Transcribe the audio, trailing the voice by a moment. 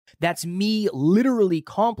That's me literally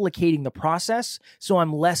complicating the process so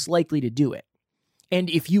I'm less likely to do it. And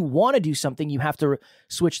if you want to do something, you have to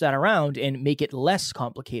switch that around and make it less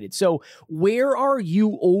complicated. So where are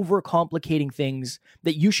you overcomplicating things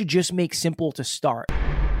that you should just make simple to start?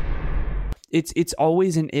 It's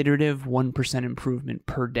always an iterative 1% improvement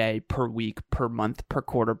per day, per week, per month, per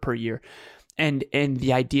quarter, per year. And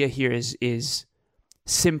the idea here is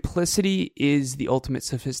simplicity is the ultimate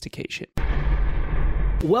sophistication.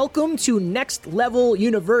 Welcome to Next Level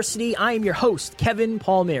University. I am your host, Kevin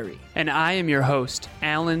Palmieri. And I am your host,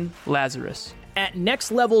 Alan Lazarus. At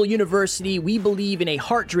Next Level University, we believe in a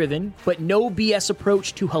heart-driven, but no BS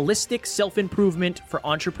approach to holistic self-improvement for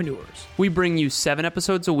entrepreneurs. We bring you 7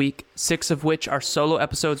 episodes a week, 6 of which are solo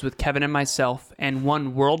episodes with Kevin and myself, and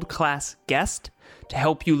 1 world-class guest to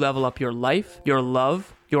help you level up your life, your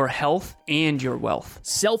love, your health, and your wealth.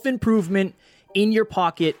 Self-improvement in your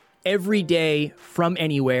pocket every day from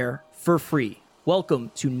anywhere for free.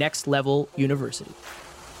 Welcome to Next Level University.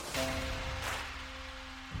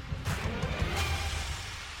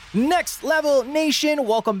 Next Level Nation,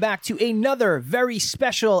 welcome back to another very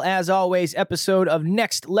special, as always, episode of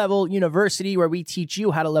Next Level University, where we teach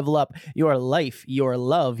you how to level up your life, your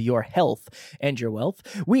love, your health, and your wealth.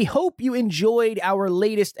 We hope you enjoyed our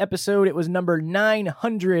latest episode. It was number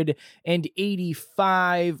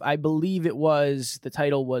 985. I believe it was. The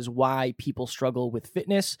title was Why People Struggle with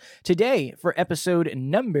Fitness. Today, for episode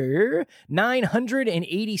number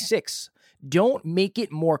 986, don't make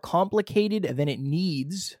it more complicated than it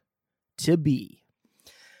needs to be.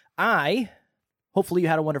 Hopefully you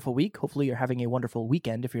had a wonderful week. Hopefully you're having a wonderful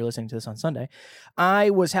weekend if you're listening to this on Sunday.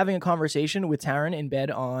 I was having a conversation with Taryn in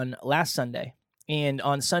bed on last Sunday. And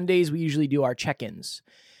on Sundays, we usually do our check-ins.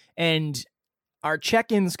 And our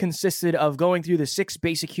check-ins consisted of going through the 6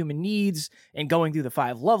 basic human needs and going through the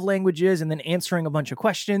 5 love languages and then answering a bunch of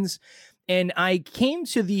questions. And I came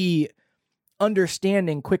to the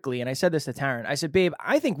understanding quickly, and I said this to Taryn. I said, babe,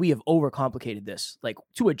 I think we have overcomplicated this, like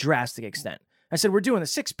to a drastic extent. I said, we're doing the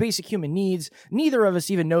 6 basic human needs. Neither of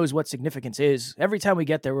us even knows what significance is. Every time we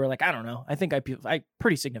get there, we're like, I don't know. I think I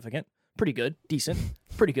pretty significant, pretty good, decent,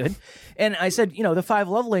 pretty good. And I said, the 5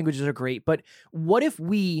 love languages are great, but what if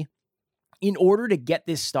we, in order to get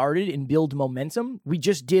this started and build momentum, we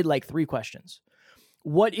just did like 3 questions.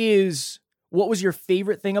 What was your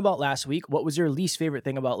favorite thing about last week? What was your least favorite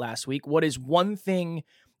thing about last week? What is one thing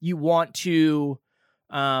you want to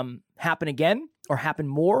happen again or happen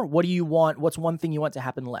more? What do you want? What's one thing you want to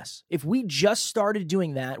happen less? If we just started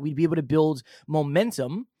doing that, we'd be able to build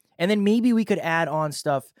momentum, and then maybe we could add on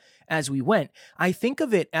stuff as we went. I think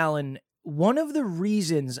of it, Alan, one of the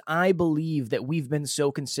reasons I believe that we've been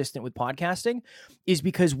so consistent with podcasting is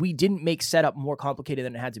because we didn't make setup more complicated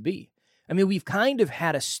than it had to be. I mean, we've kind of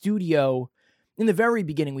had a studio. In the very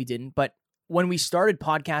beginning, we didn't, but when we started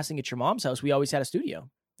podcasting at your mom's house, we always had a studio,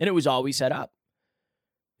 and it was always set up.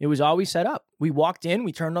 It was always set up. We walked in,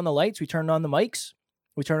 we turned on the lights, we turned on the mics,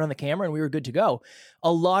 we turned on the camera, and we were good to go.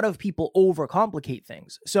 A lot of people overcomplicate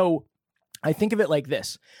things. So I think of it like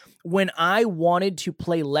this. When I wanted to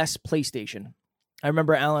play less PlayStation, I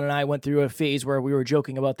remember Alan and I went through a phase where we were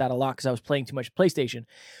joking about that a lot because I was playing too much PlayStation.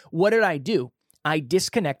 What did I do? I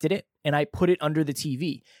disconnected it and I put it under the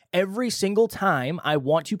TV. Every single time I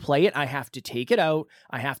want to play it, I have to take it out.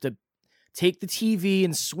 I have to take the TV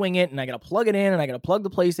and swing it, and I got to plug it in, and I got to plug the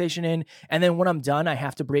PlayStation in. And then when I'm done, I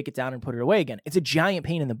have to break it down and put it away again. It's a giant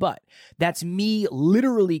pain in the butt. That's me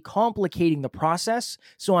literally complicating the process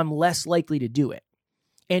so I'm less likely to do it.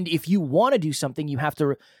 And if you want to do something, you have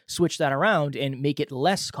to switch that around and make it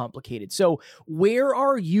less complicated. So where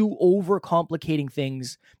are you overcomplicating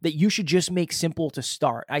things that you should just make simple to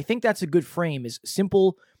start? I think that's a good frame, is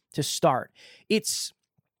simple to start. It's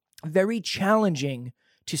very challenging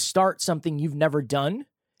to start something you've never done,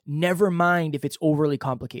 never mind if it's overly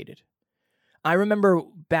complicated. I remember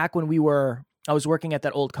back when I was working at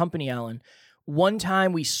that old company, Alan, one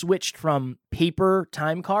time we switched from paper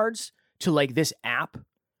time cards to like this app.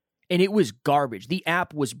 And it was garbage. The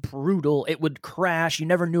app was brutal. It would crash. You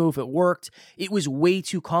never knew if it worked. It was way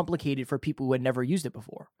too complicated for people who had never used it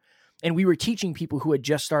before. And we were teaching people who had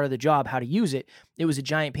just started the job how to use it. It was a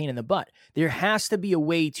giant pain in the butt. There has to be a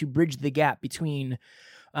way to bridge the gap between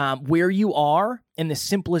where you are and the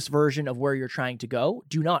simplest version of where you're trying to go.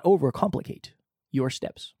 Do not overcomplicate your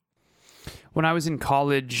steps. When I was in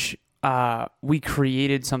college, we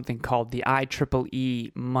created something called the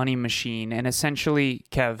IEEE Money Machine. And essentially,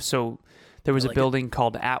 Kev, so there was a building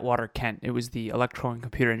called Atwater Kent. It was the electrical and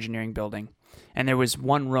computer engineering building. And there was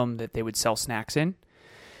one room that they would sell snacks in.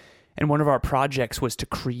 And one of our projects was to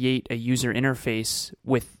create a user interface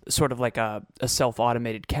with sort of like a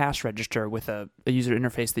self-automated cash register with a user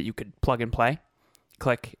interface that you could plug and play,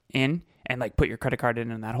 click in, and like put your credit card in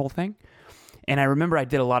and that whole thing. And I remember I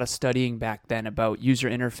did a lot of studying back then about user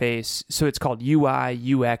interface. So it's called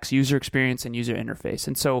UI, UX, user experience, and user interface.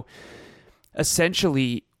 And so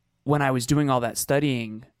essentially, when I was doing all that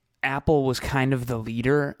studying, Apple was kind of the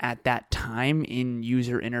leader at that time in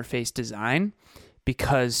user interface design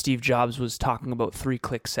because Steve Jobs was talking about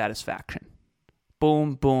 3-click satisfaction.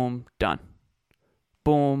 Boom, boom, done.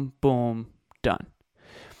 Boom, boom, done.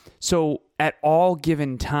 So at all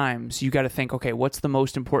given times, you got to think, okay, what's the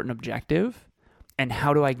most important objective? And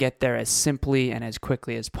how do I get there as simply and as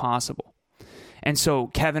quickly as possible? And so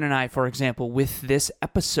Kevin and I, for example, with this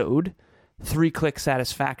episode, 3-click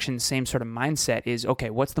satisfaction, same sort of mindset is,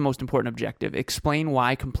 okay, what's the most important objective? Explain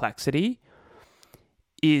why complexity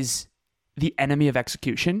is the enemy of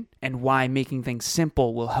execution and why making things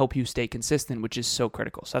simple will help you stay consistent, which is so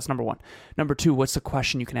critical. So that's number one. Number two, what's the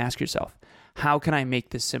question you can ask yourself? How can I make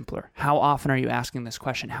this simpler? How often are you asking this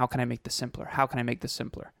question? How can I make this simpler? How can I make this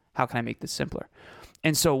simpler? How can I make this simpler?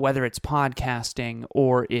 And so whether it's podcasting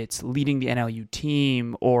or it's leading the NLU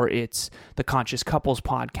team or it's the Conscious Couples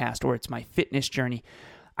podcast or it's my fitness journey,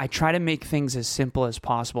 I try to make things as simple as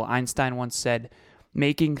possible. Einstein once said,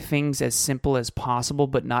 making things as simple as possible,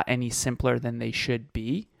 but not any simpler than they should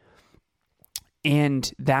be.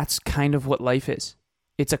 And that's kind of what life is.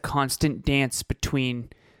 It's a constant dance between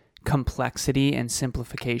complexity and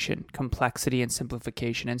simplification, complexity and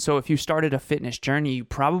simplification. And so if you started a fitness journey, you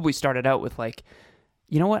probably started out with like,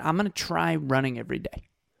 you know what, I'm going to try running every day.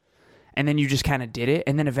 And then you just kind of did it.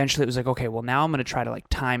 And then eventually it was like, okay, well, now I'm going to try to like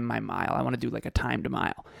time my mile. I want to do like a timed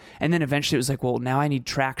mile. And then eventually it was like, well, now I need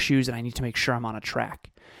track shoes and I need to make sure I'm on a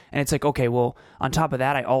track. And it's like, okay, well, on top of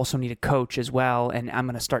that, I also need a coach as well. And I'm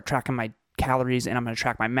going to start tracking my calories and I'm going to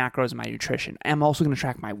track my macros and my nutrition. I'm also going to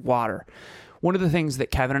track my water. One of the things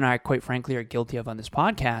that Kevin and I, quite frankly, are guilty of on this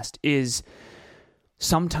podcast is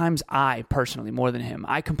sometimes I personally, more than him,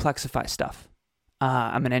 I complexify stuff.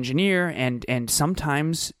 I'm an engineer, and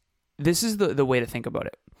sometimes this is the way to think about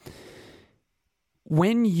it.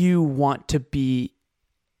 When you want to be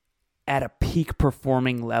at a peak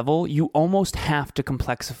performing level, you almost have to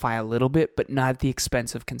complexify a little bit, but not at the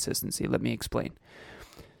expense of consistency. Let me explain.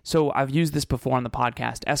 So I've used this before on the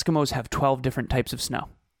podcast. Eskimos have 12 different types of snow.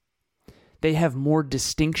 They have more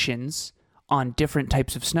distinctions on different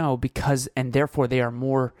types of snow and therefore they are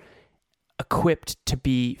more equipped to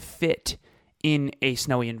be fit in a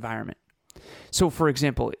snowy environment. So for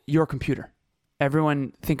example, your computer.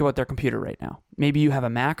 Everyone think about their computer right now. Maybe you have a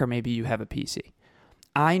Mac or maybe you have a PC.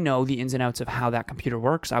 I know the ins and outs of how that computer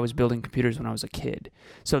works. I was building computers when I was a kid.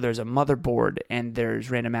 So there's a motherboard and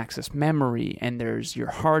there's random access memory and there's your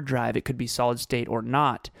hard drive. It could be solid state or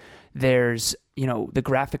not. There's, the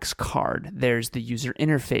graphics card. There's the user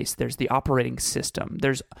interface. There's the operating system.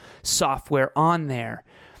 There's software on there.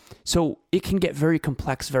 So it can get very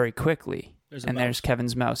complex very quickly. There's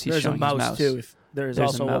Kevin's mouse. He's showing his mouse. There's a mouse too. There's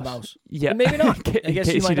also a mouse. Yeah. And maybe not. I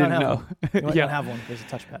guess you might not have one. You might Yeah. not have one. There's a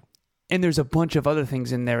touchpad. And there's a bunch of other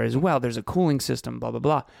things in there as well. There's a cooling system, blah, blah,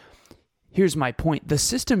 blah. Here's my point. The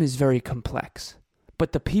system is very complex,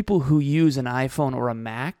 but the people who use an iPhone or a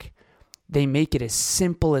Mac, they make it as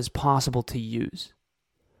simple as possible to use.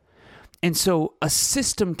 And so a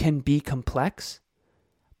system can be complex,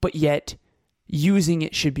 but yet using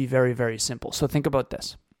it should be very, very simple. So think about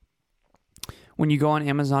this. When you go on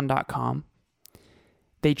Amazon.com,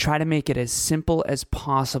 they try to make it as simple as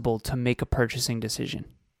possible to make a purchasing decision.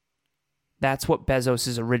 That's what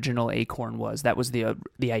Bezos' original Acorn was. That was the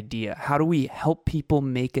idea. How do we help people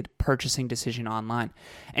make a purchasing decision online?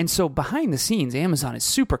 And so behind the scenes, Amazon is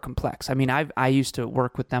super complex. I mean, I used to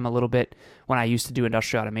work with them a little bit when I used to do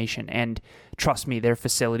industrial automation. And trust me, their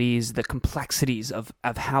facilities, the complexities of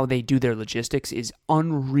how they do their logistics is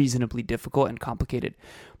unreasonably difficult and complicated.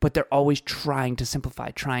 But they're always trying to simplify.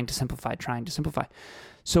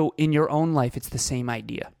 So in your own life, it's the same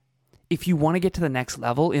idea. If you want to get to the next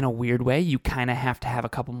level in a weird way, you kind of have to have a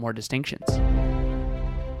couple more distinctions.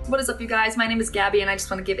 What is up, you guys? My name is Gabby, and I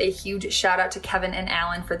just want to give a huge shout out to Kevin and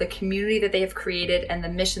Alan for the community that they have created and the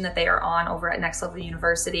mission that they are on over at Next Level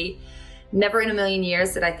University. Never in a million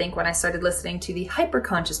years did I think when I started listening to the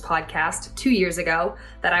Hyperconscious podcast 2 years ago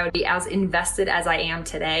that I would be as invested as I am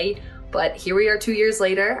today. But here we are 2 years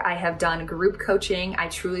later. I have done group coaching. I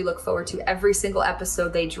truly look forward to every single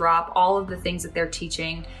episode they drop, all of the things that they're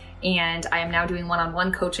teaching. And I am now doing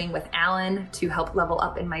one-on-one coaching with Alan to help level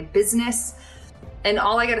up in my business. And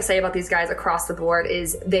all I got to say about these guys across the board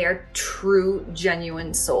is they are true,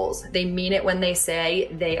 genuine souls. They mean it when they say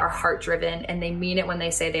they are heart driven, and they mean it when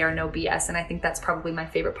they say they are no BS. And I think that's probably my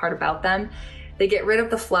favorite part about them. They get rid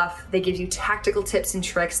of the fluff. They give you tactical tips and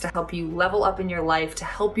tricks to help you level up in your life, to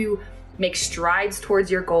help you make strides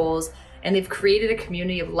towards your goals. And they've created a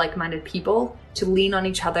community of like-minded people to lean on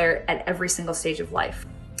each other at every single stage of life.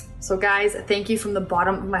 So guys, thank you from the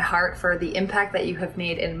bottom of my heart for the impact that you have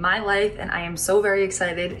made in my life. And I am so very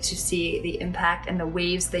excited to see the impact and the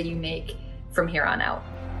waves that you make from here on out.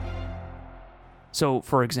 So,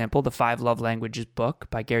 for example, the 5 Love Languages book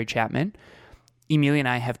by Gary Chapman, Emilia and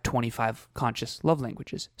I have 25 conscious love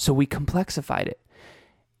languages. So we complexified it.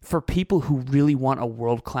 For people who really want a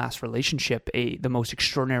world-class relationship, the most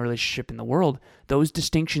extraordinary relationship in the world, those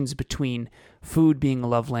distinctions between food being a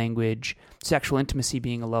love language, sexual intimacy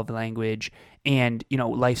being a love language, and,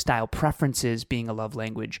 lifestyle preferences being a love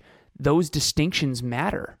language, those distinctions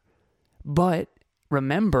matter. But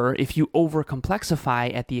remember, if you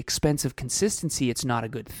over-complexify at the expense of consistency, it's not a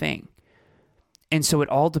good thing. And so it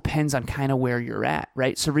all depends on kind of where you're at,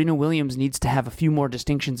 right? Serena Williams needs to have a few more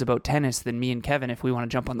distinctions about tennis than me and Kevin if we want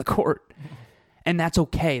to jump on the court. And that's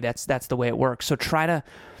okay. That's the way it works. So try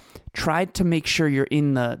to make sure you're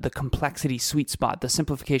in the complexity sweet spot, the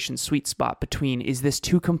simplification sweet spot between, is this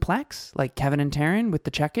too complex, like Kevin and Taryn with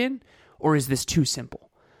the check-in, or is this too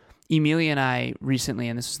simple? Emilia and I recently,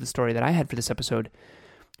 and this is the story that I had for this episode,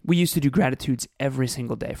 we used to do gratitudes every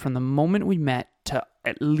single day. From the moment we met to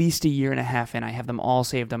at least a year and a half in, I have them all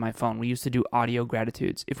saved on my phone. We used to do audio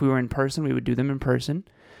gratitudes. If we were in person, we would do them in person.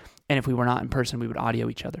 And if we were not in person, we would audio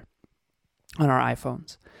each other on our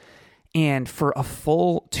iPhones. And for a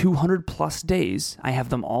full 200 plus days, I have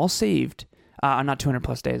them all saved. Not 200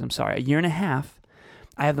 plus days, I'm sorry. A year and a half,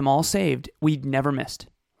 I have them all saved. We'd never missed.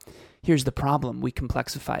 Here's the problem. We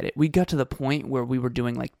complexified it. We got to the point where we were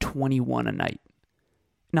doing like 21 a night.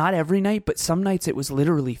 Not every night, but some nights it was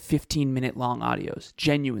literally 15-minute long audios,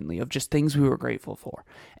 genuinely, of just things we were grateful for.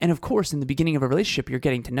 And of course, in the beginning of a relationship, you're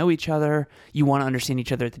getting to know each other. You want to understand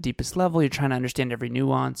each other at the deepest level. You're trying to understand every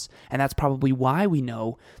nuance. And that's probably why we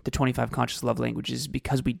know the 25 conscious love languages,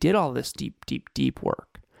 because we did all this deep, deep, deep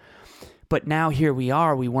work. But now here we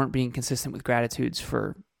are. We weren't being consistent with gratitudes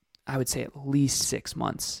for, I would say, at least 6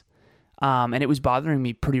 months. And it was bothering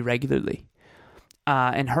me pretty regularly.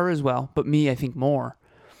 And her as well, but me, I think, more.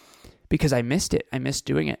 Because I missed it. I missed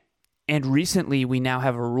doing it. And recently, we now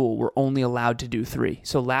have a rule. We're only allowed to do 3.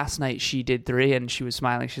 So last night, she did 3, and she was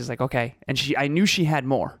smiling. She's like, okay. And I knew she had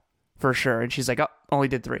more, for sure. And she's like, oh, only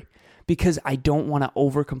did 3. Because I don't want to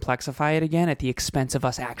over-complexify it again at the expense of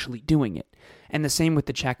us actually doing it. And the same with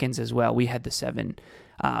the check-ins as well. We had the 7.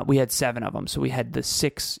 We had 7 of them. So we had the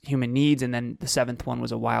 6 human needs, and then the 7th one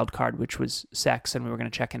was a wild card, which was sex, and we were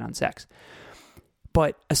going to check in on sex.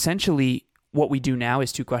 But essentially, what we do now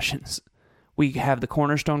is 2 questions. We have the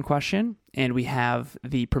cornerstone question and we have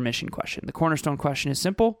the permission question. The cornerstone question is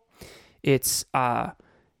simple. It's,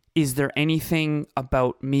 is there anything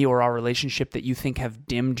about me or our relationship that you think have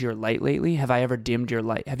dimmed your light lately? Have I ever dimmed your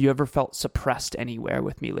light? Have you ever felt suppressed anywhere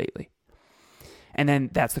with me lately? And then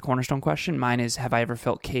that's the cornerstone question. Mine is, have I ever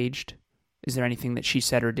felt caged? Is there anything that she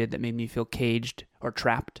said or did that made me feel caged or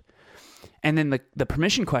trapped? And then the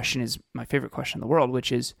permission question is my favorite question in the world,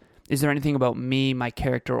 which is there anything about me, my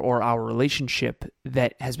character, or our relationship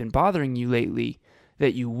that has been bothering you lately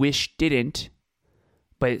that you wish didn't,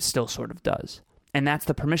 but it still sort of does? And that's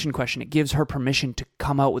the permission question. It gives her permission to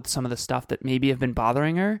come out with some of the stuff that maybe have been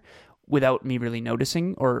bothering her without me really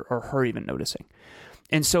noticing or her even noticing.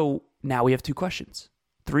 And so now we have 2 questions.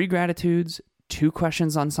 3 gratitudes, 2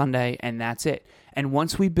 questions on Sunday, and that's it. And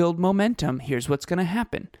once we build momentum, here's what's going to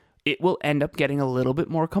happen. It will end up getting a little bit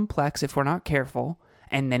more complex if we're not careful,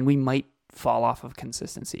 and then we might fall off of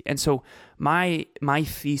consistency. And so my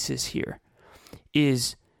thesis here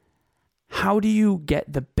is, how do you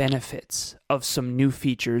get the benefits of some new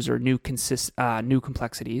features or new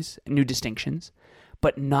complexities, new distinctions,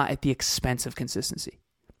 but not at the expense of consistency?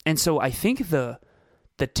 And so I think the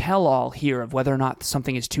tell-all here of whether or not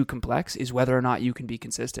something is too complex is whether or not you can be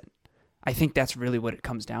consistent. I think that's really what it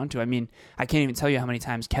comes down to. I mean, I can't even tell you how many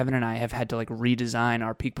times Kevin and I have had to redesign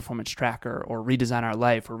our peak performance tracker, or redesign our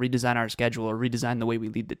life, or redesign our schedule, or redesign the way we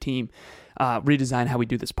lead the team, redesign how we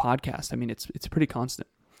do this podcast. I mean, it's pretty constant.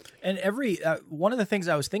 And every one of the things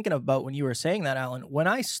I was thinking about when you were saying that, Alan, when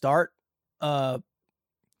I start a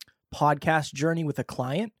podcast journey with a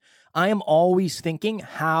client, I am always thinking,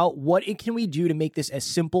 what can we do to make this as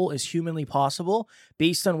simple as humanly possible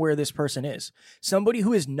based on where this person is? Somebody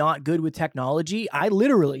who is not good with technology, I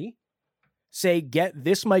literally say, get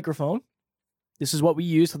this microphone, This is what we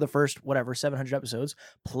use for the first, 700 episodes.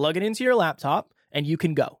 Plug it into your laptop and you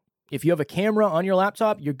can go. If you have a camera on your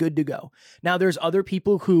laptop, you're good to go. Now, there's other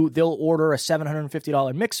people who they'll order a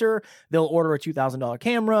 $750 mixer, they'll order a $2,000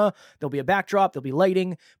 camera, there'll be a backdrop, there'll be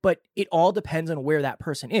lighting, but it all depends on where that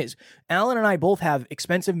person is. Alan and I both have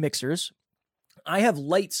expensive mixers. I have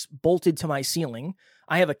lights bolted to my ceiling.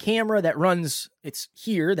 I have a camera that runs, it's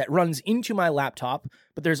here, that runs into my laptop,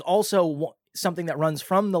 but there's also something that runs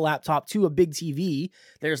from the laptop to a big TV.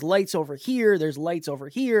 There's lights over here. There's lights over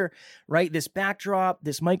here, right? This backdrop,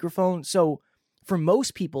 this microphone. So for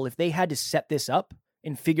most people, if they had to set this up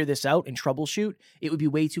and figure this out and troubleshoot, it would be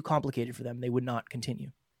way too complicated for them. They would not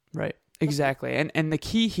continue. Right. Exactly. And the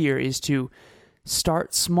key here is to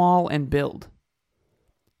start small and build.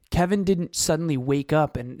 Kevin didn't suddenly wake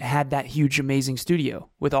up and had that huge, amazing studio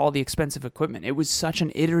with all the expensive equipment. It was such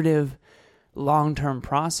an iterative, long-term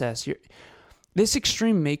process. This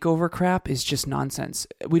extreme makeover crap is just nonsense.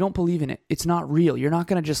 We don't believe in it. It's not real. You're not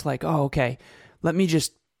going to just like, oh, okay, let me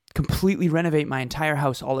just completely renovate my entire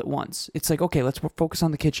house all at once. It's like, okay, let's focus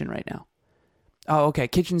on the kitchen right now. Oh, okay,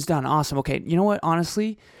 kitchen's done. Awesome. Okay, you know what?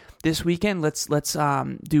 Honestly, this weekend, let's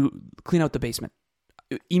clean out the basement.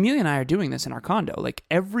 Emilia and I are doing this in our condo. Like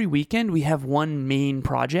every weekend, we have one main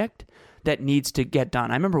project that needs to get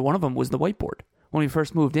done. I remember one of them was the whiteboard. When we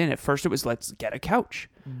first moved in, at first it was, let's get a couch.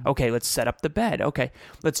 Okay, let's set up the bed. Okay,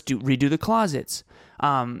 let's redo the closets.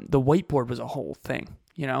 The whiteboard was a whole thing.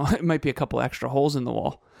 You know, it might be a couple extra holes in the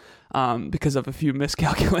wall because of a few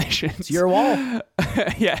miscalculations. It's your wall.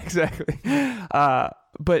 Yeah, exactly.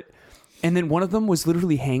 And then one of them was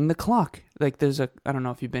literally hang the clock. Like I don't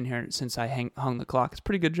know if you've been here since I hung the clock. It's a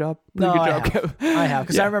pretty good job. I have,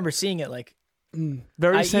 because I remember seeing it like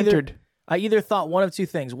very centered. I either thought one of two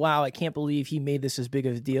things. Wow, I can't believe he made this as big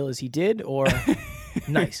of a deal as he did, or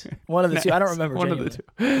nice. One of the two. I don't remember. One genuinely.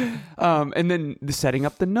 Of the two. And then the setting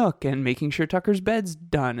up the nook and making sure Tucker's bed's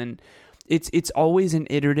done. And it's always an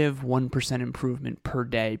iterative 1% improvement per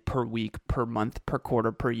day, per week, per month, per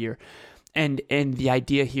quarter, per year. And the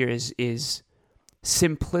idea here is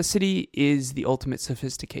simplicity is the ultimate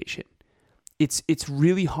sophistication. It's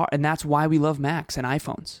really hard, and that's why we love Macs and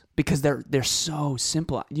iPhones, because they're so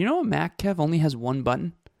simple. You know, a Mac, Kev, only has one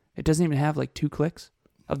button. It doesn't even have like 2 clicks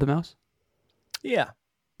of the mouse. Yeah,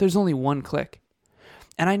 there's only 1 click,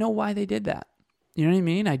 and I know why they did that. You know what I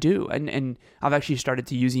mean? I do, and I've actually started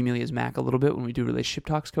to use Emilia's Mac a little bit when we do relationship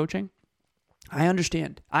talks coaching. I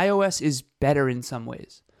understand iOS is better in some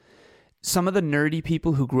ways. Some of the nerdy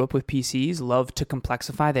people who grew up with PCs love to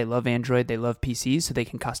complexify. They love Android. They love PCs, so they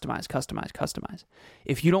can customize.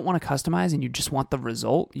 If you don't want to customize and you just want the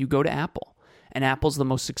result, you go to Apple. And Apple's the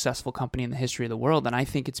most successful company in the history of the world. And I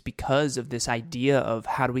think it's because of this idea of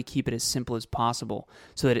how do we keep it as simple as possible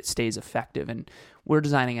so that it stays effective. And we're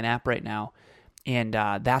designing an app right now, and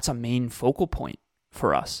that's a main focal point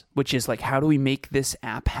for us, which is like, how do we make this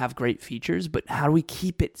app have great features, but how do we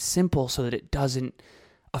keep it simple so that it doesn't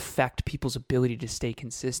affect people's ability to stay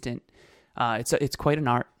consistent? It's quite an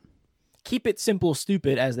art. Keep it simple,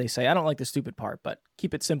 stupid, as they say. I don't like the stupid part, but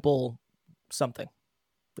keep it simple, something.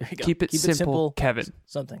 There you go. Keep it simple, Kevin.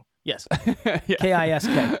 Something. Yes. Yeah.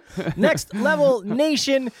 KISK. Next Level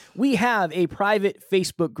Nation, we have a private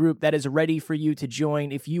Facebook group that is ready for you to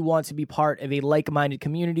join if you want to be part of a like-minded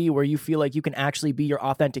community where you feel like you can actually be your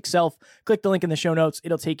authentic self. Click the link in the show notes.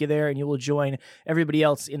 It'll take you there, and you will join everybody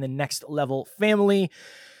else in the Next Level family.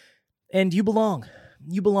 And you belong.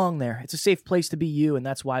 You belong there. It's a safe place to be you, and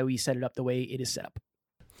that's why we set it up the way it is set up.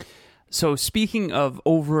 So speaking of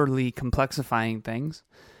overly complexifying things,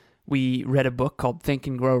 we read a book called Think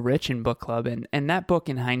and Grow Rich in book club. And that book,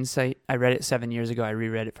 in hindsight, I read it 7 years ago. I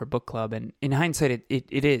reread it for book club. And in hindsight,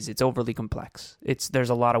 it's overly complex. There's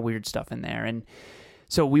a lot of weird stuff in there. And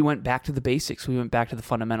so we went back to the basics. We went back to the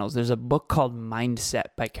fundamentals. There's a book called Mindset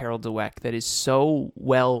by Carol Dweck that is so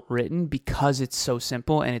well written because it's so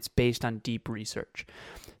simple and it's based on deep research.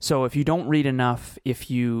 So if you don't read enough, if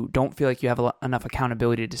you don't feel like you have enough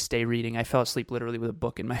accountability to stay reading, I fell asleep literally with a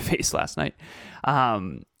book in my face last night.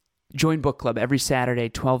 Join book club every Saturday,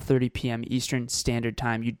 12:30 p.m. Eastern Standard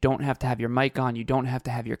Time. You don't have to have your mic on. You don't have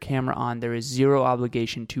to have your camera on. There is zero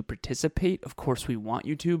obligation to participate. Of course, we want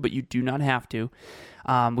you to, but you do not have to.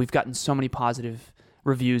 We've gotten so many positive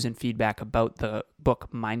reviews and feedback about the book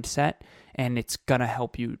Mindset, and it's going to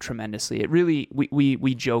help you tremendously. It really,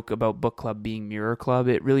 we joke about book club being mirror club.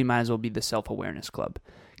 It really might as well be the self-awareness club,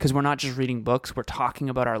 because we're not just reading books, we're talking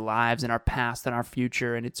about our lives and our past and our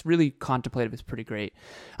future, and it's really contemplative. It's pretty great.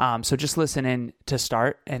 So just listen in to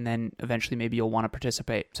start, and then eventually maybe you'll want to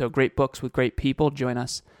participate. So great books with great people. Join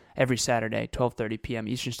us every Saturday, 12:30 p.m.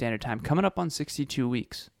 Eastern Standard Time, coming up on 62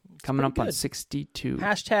 weeks. Coming up on good. 62.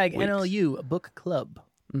 Hashtag weeks. NLU Book Club.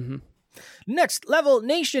 Mm-hmm. Next Level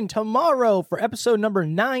Nation tomorrow for episode number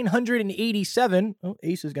 987. Oh,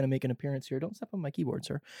 Ace is going to make an appearance here. Don't step on my keyboard,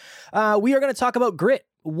 sir. We are going to talk about grit.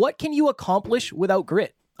 What can you accomplish without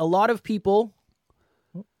grit? A lot of people...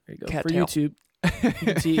 Oh, there you go. Cat for tail. YouTube, you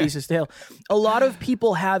can see Ace's tail. A lot of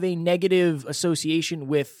people have a negative association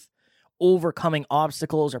with overcoming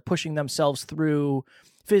obstacles or pushing themselves through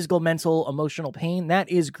physical, mental, emotional pain. That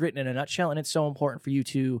is grit in a nutshell, and it's so important for you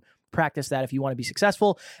to practice that if you want to be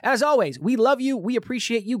successful. As always, we love you. We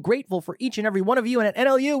appreciate you. Grateful for each and every one of you. And at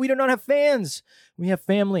NLU, we do not have fans. We have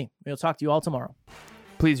family. We'll talk to you all tomorrow.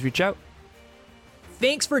 Please reach out.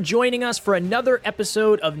 Thanks for joining us for another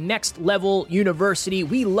episode of Next Level University.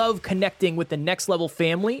 We love connecting with the Next Level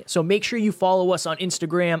family, so make sure you follow us on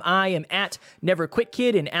Instagram. I am at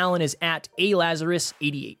NeverQuitKid, and Alan is at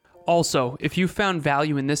ALazarus88. Also, if you found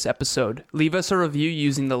value in this episode, leave us a review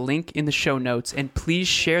using the link in the show notes, and please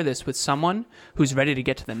share this with someone who's ready to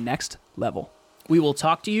get to the next level. We will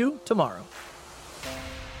talk to you tomorrow.